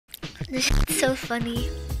This shit's so funny.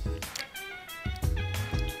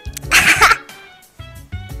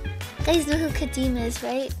 Guys know who Katarina is,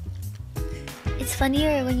 right? It's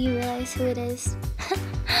funnier when you realize who it is.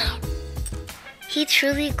 He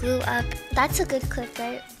truly grew up. That's a good clip,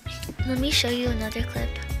 right? Let me show you another clip.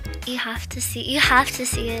 You have to see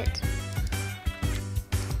it.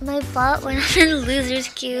 My bot went up in loser's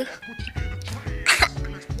queue.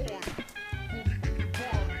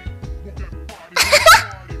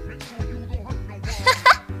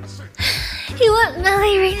 He went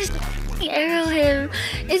melee range arrow him.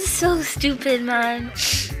 It's so stupid, man.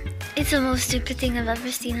 It's the most stupid thing I've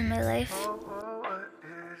ever seen in my life.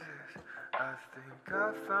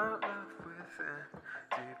 I found love within,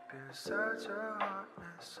 deep inside your heart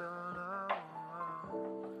and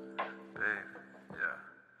soul. Babe, yeah.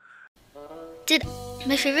 Dude,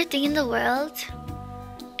 my favorite thing in the world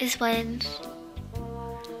is when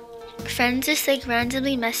friends just like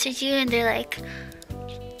randomly message you and they're like,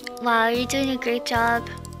 wow, you're doing a great job.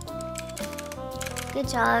 Good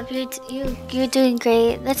job, you're doing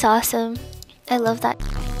great. That's awesome. I love that.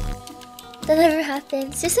 That never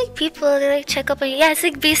happens. Just like people, they like check up on you. Yeah, it's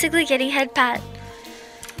like basically getting head pat.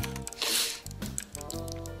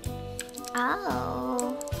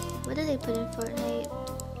 Ow. What did they put in Fortnite?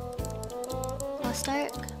 Lost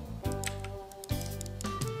Ark?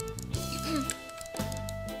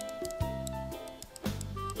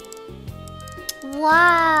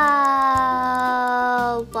 Wow.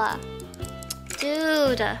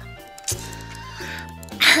 Dude.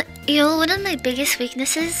 You know, one of my biggest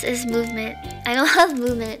weaknesses is movement. I don't have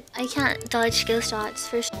movement. I can't dodge skill shots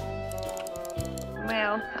for sure.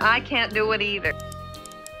 Well, I can't do it either.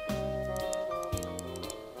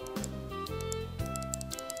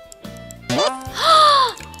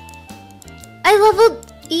 I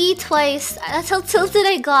leveled E twice. That's how tilted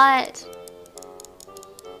I got.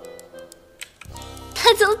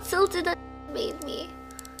 That's how tilted that made me.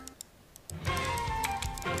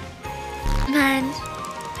 Man.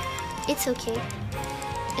 It's okay.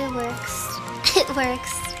 It works. It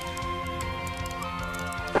works.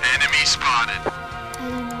 Enemy spotted. I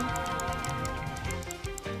don't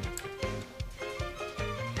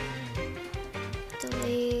know.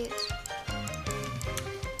 Wait.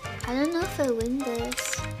 I don't know if I win this.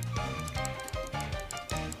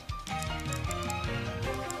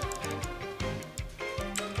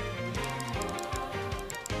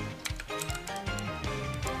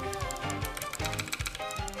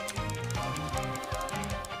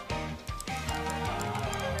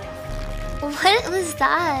 What was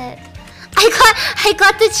that? I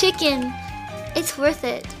got the chicken. It's worth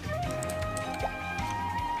it.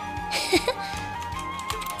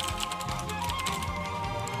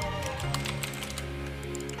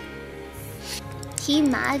 He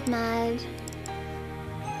mad.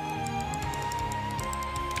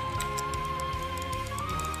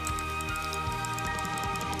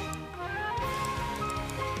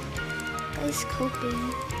 Guy's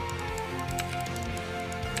coping.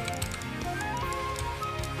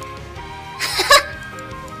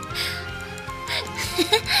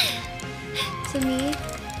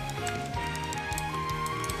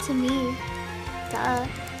 To me, duh.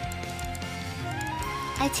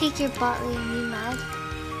 I take your bot lane, you mad?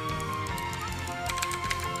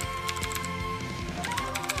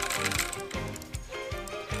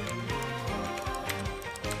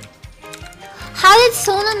 How did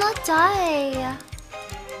Sona not die?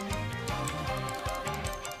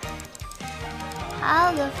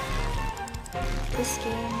 How the f this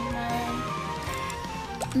game, man.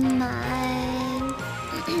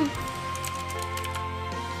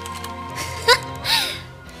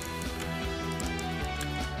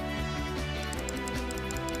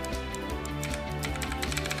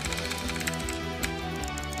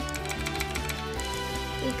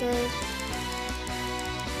 You're good.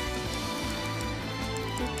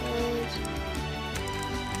 You're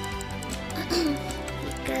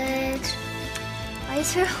good. Why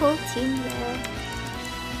is her whole team there?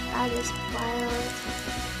 That is wild.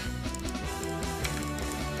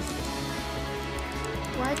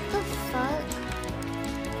 What the fuck?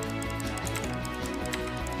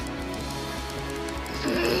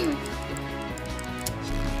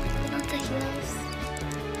 Not the heals.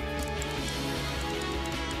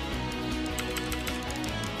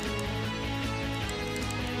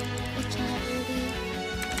 I can't really.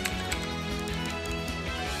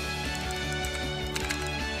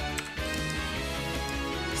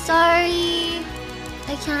 Sorry,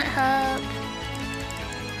 I can't help.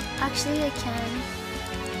 Actually, I can.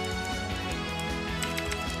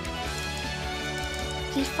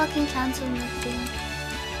 He fucking canceled my thing.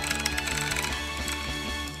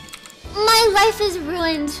 life is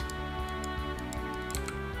ruined.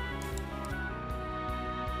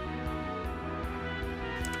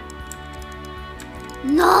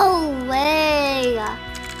 No way.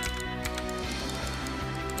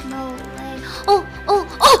 No way.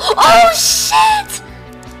 Oh shit!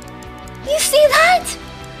 You see that?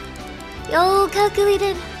 Yo,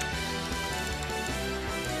 calculated.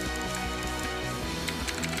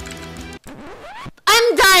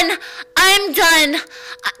 I'm done. I'm done.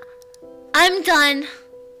 I'm done.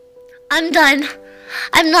 I'm done.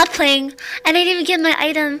 I'm not playing. And I didn't even get my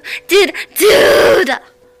item. Dude.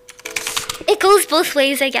 It goes both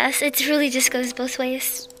ways, I guess. It really just goes both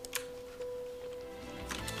ways.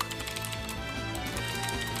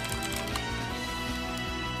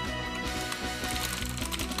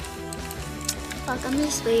 Fuck, I'm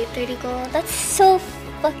just wait 30 gold. That's so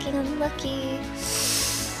fucking unlucky.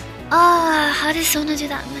 Ah, how does Sona do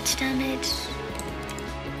that much damage?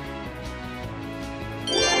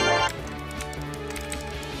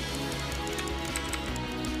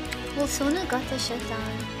 Well, Sona got the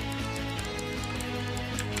shutdown.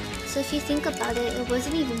 So if you think about it, it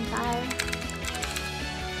wasn't even bad.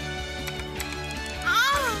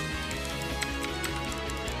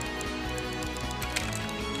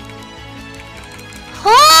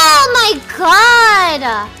 Oh my god!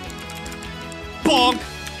 Bonk!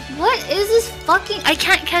 What is this fucking... I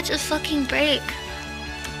can't catch a fucking break.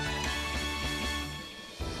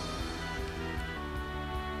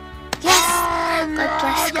 Yes! God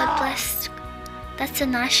bless, God bless. That's a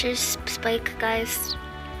Nasher's spike, guys.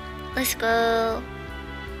 Let's go.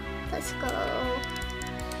 Let's go.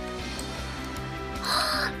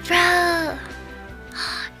 Rel!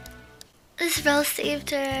 This Rel saved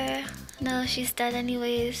her. No, she's dead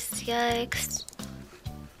anyways. Yikes.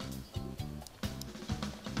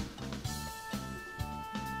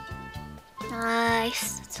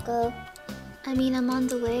 Nice. Let's go. I mean, I'm on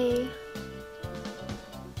the way.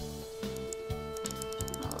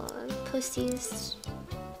 Oh, pussies.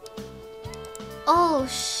 Oh,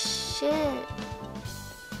 shit.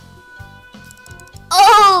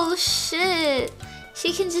 Oh, shit.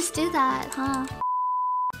 She can just do that, huh?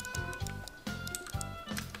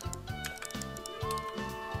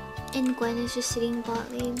 And Gwen is just sitting bot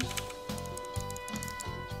lane.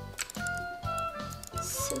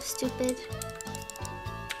 So stupid.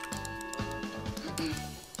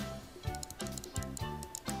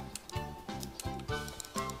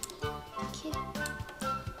 Okay.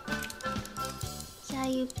 Yeah,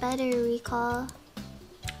 you better recall.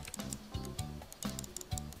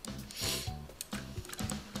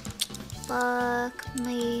 Fuck,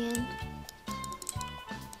 man.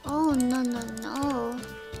 Oh, no.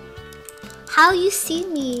 How you see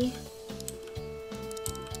me?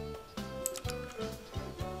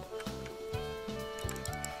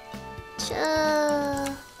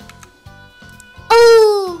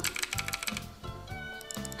 Oh!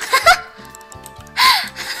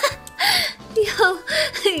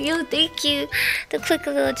 Yo, thank you. The quick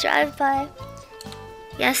little drive-by.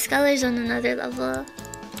 Yeah, Sculler's on another level.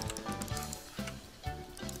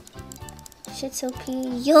 Shit's OP.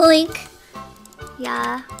 Yoink!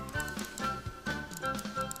 Yeah.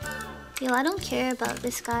 Yo, I don't care about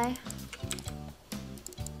this guy.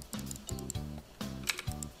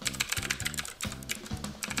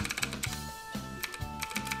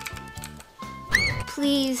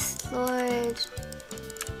 Please, Lord.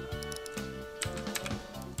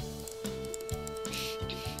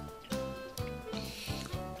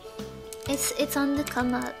 It's on the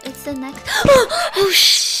come up. It's the next. Oh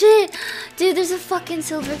shit! Dude, there's a fucking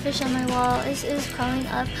silverfish on my wall. It's crawling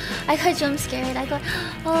up. I got jump scared. I got.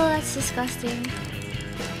 Oh, that's disgusting.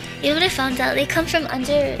 You know what I found out? They come from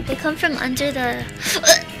under. They come from under the.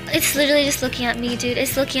 It's literally just looking at me, dude.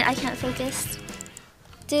 It's looking. I can't focus.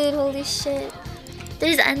 Dude, holy shit.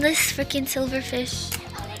 There's endless freaking silverfish.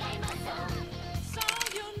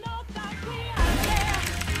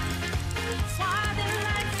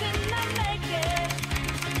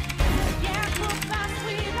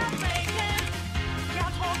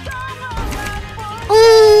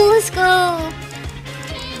 Oh, let's go.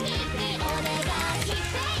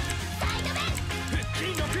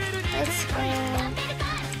 Let's go.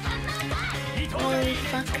 Holy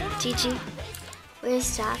fuck. GG.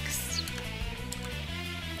 Where's Jax?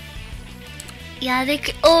 Yeah, they.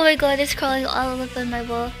 Oh my god, it's crawling all up on my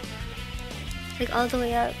wall. Like all the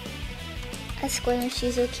way up. Ask Gwen if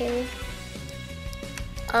she's okay.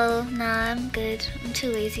 Oh, nah, I'm good. I'm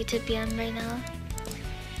too lazy to BM right now.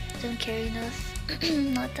 Don't care enough.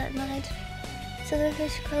 Not that mad.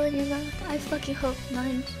 Silverfish crawling in your mouth. I fucking hope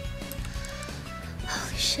none.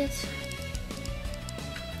 Holy shit.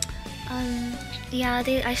 Yeah,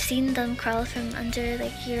 I've seen them crawl from under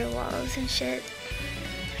like your walls and shit.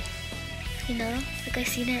 You know, like I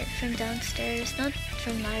seen it from downstairs, not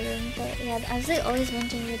from my room, but yeah, I was like always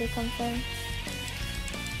wondering where they come from.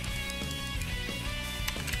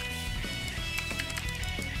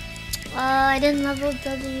 Oh, I didn't level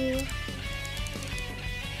W.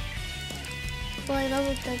 Well, I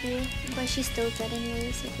leveled W, but she's still dead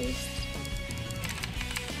anyways, at least.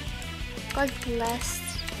 God blessed.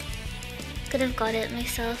 Could have got it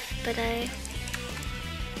myself, but I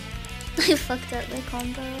fucked up my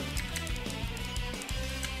combo.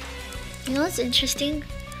 You know what's interesting?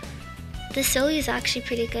 The Zoe is actually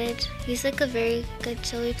pretty good. He's like a very good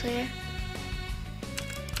Zoe player.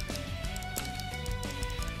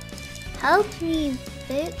 Help me,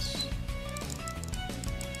 bitch.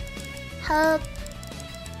 Help.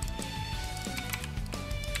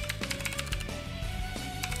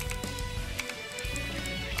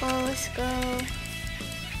 Go, let's go.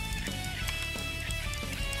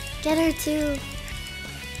 Get her too.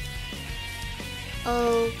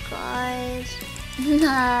 Oh god.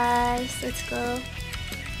 Nice, let's go.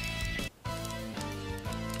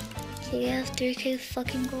 Okay, I have 3k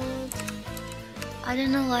fucking gold. I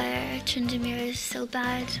don't know why our Tryndamere is so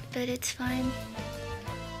bad, but it's fine.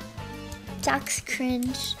 Jack's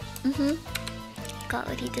cringe. Got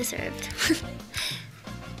what he deserved.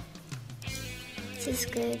 This is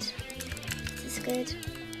good. This is good.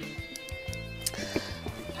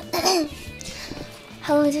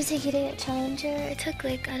 How long did it take you to get Challenger? It took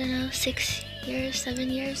like, I don't know, 6 years, 7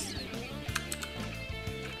 years.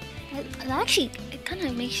 It actually, it kind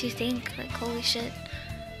of makes you think, like, holy shit.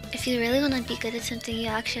 If you really want to be good at something, you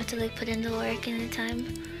actually have to like put in the work and the time.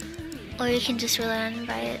 Or you can just rely on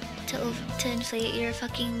Riot to inflate your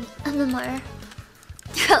fucking MMR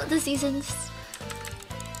throughout the seasons.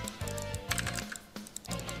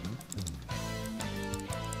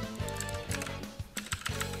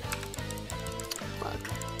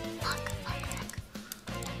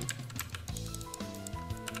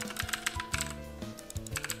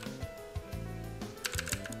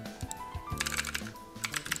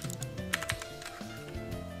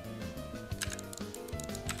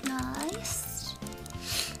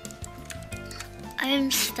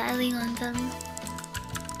 I'm styling on them.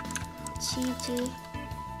 GG.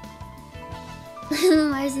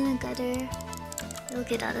 Mars in the gutter. You'll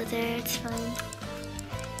get out of there, it's fine.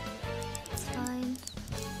 It's fine.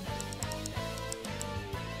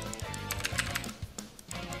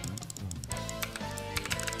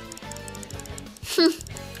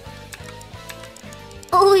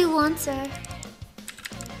 Oh, he wants her.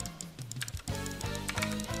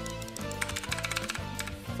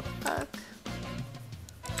 Fuck.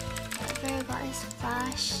 I got his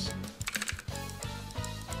flash.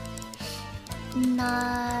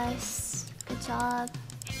 Nice. Good job.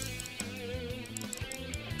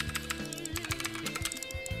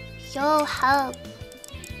 Yo, help.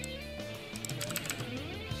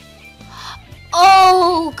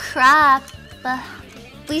 Oh, crap.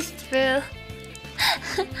 We threw.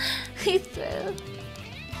 We threw.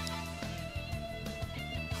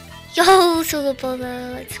 Yo, solo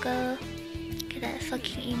bolo, let's go. Get that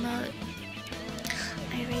fucking emote.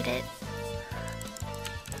 I rate it.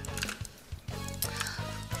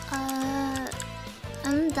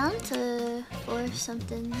 I'm down to 4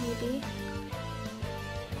 something maybe.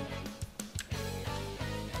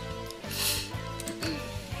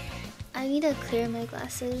 I need to clear my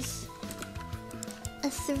glasses. I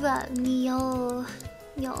threw at me, yo.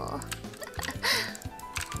 Yo.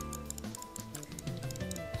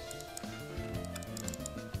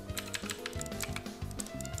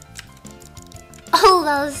 Oh,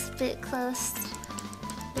 that was a bit close.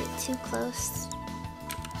 A bit too close.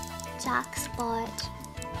 Jack spot.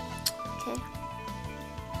 Okay.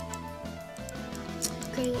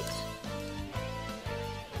 Great.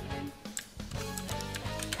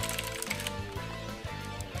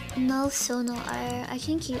 No sono R. I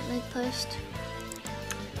can keep my post.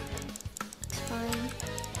 It's fine.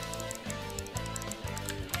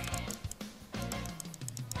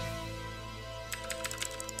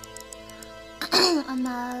 I'm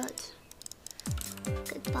out.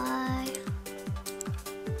 Goodbye.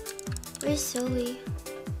 Where's Zoe?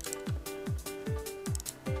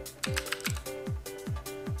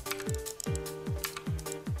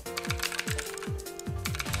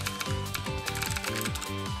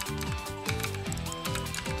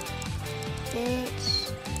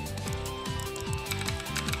 Bitch.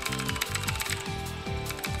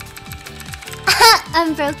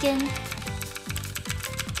 I'm broken.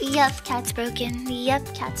 Yup, cat's broken. Yup,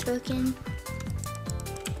 cat's broken.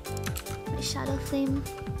 My shadow flame.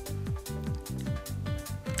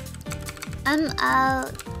 I'm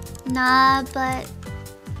out. Nah, but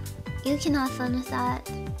you can have fun with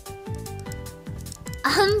that.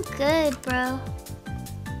 I'm good, bro.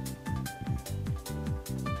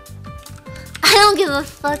 I don't give a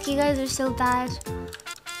fuck. You guys are so bad.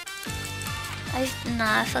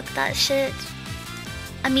 Nah, fuck that shit.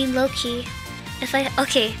 I mean, low key. If I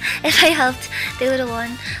helped, they would have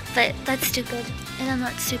won. But that's stupid, and I'm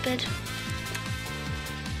not stupid.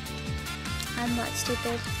 I'm not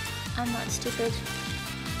stupid. I'm not stupid.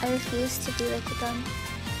 I refuse to be like them.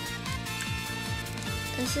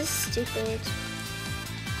 This is stupid.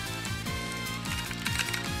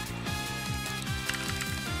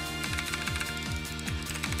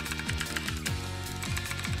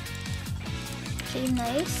 Okay,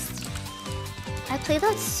 nice. I played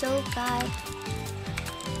that so bad.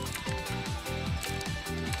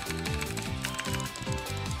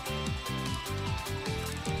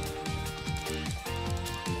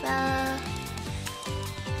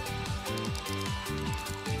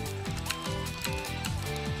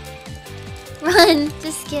 Run!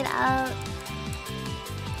 Just get out.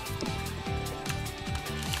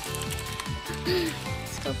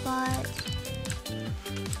 Let's go bot.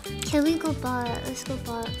 Can we go bot? Let's go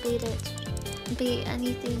bot. Bait it. Bait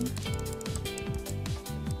anything.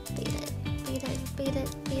 Bait it. Bait it. Bait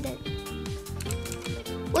it. Bait it.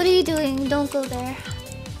 What are you doing? Don't go there.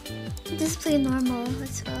 Just play normal.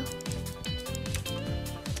 Let's go.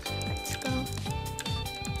 Let's go.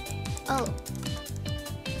 Oh.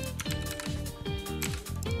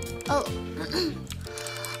 Oh.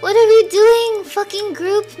 What are we doing? Fucking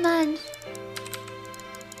group, man.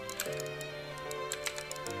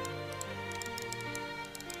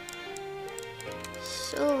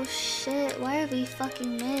 So shit. Why are we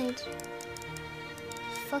fucking mid?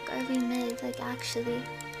 Fuck are we mid? Like actually.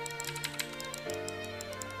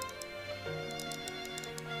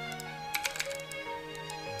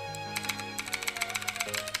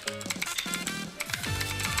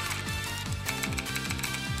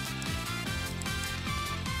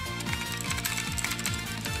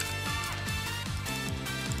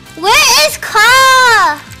 Where is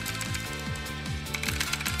Ka?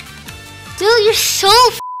 Dude, you're so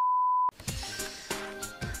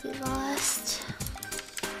we lost.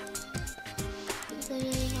 We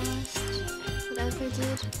literally lost. Whatever,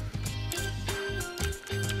 dude.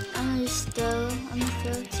 I'm gonna just throw. I'm gonna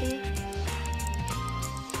throw too.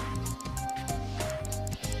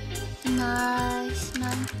 Nice,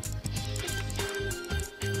 man.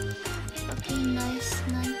 Fucking nice,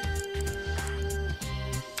 man.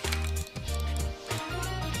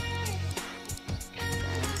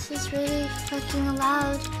 This is really fucking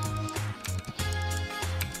loud.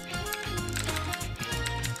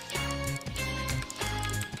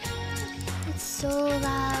 It's so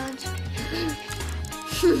loud.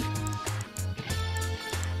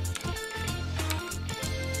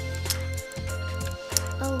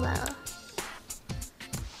 Oh well.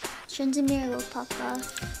 Transmir will pop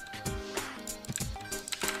off.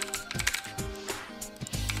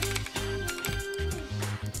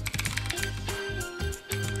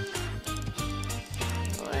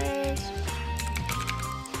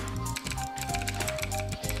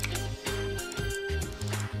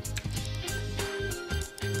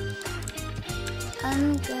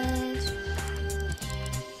 I'm good.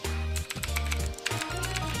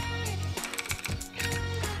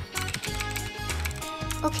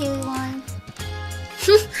 Okay, we won.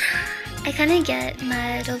 I kinda get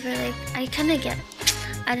mad over like, I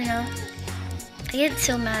don't know. I get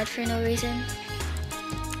so mad for no reason.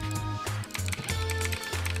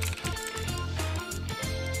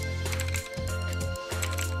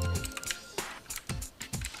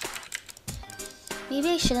 Maybe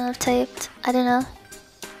I shouldn't have typed. I don't know.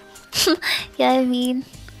 Yeah, I mean,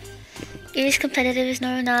 Ears competitive is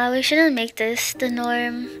normal. Nah, we shouldn't make this the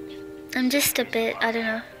norm. I'm just a bit, I don't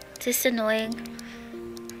know, just annoying.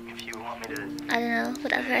 If you want me to... I don't know,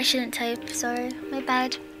 whatever. I shouldn't type. Sorry, my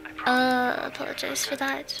bad. Apologize for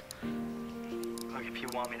that. Look, if you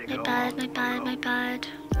want me to My go bad, on, my bad, my bad.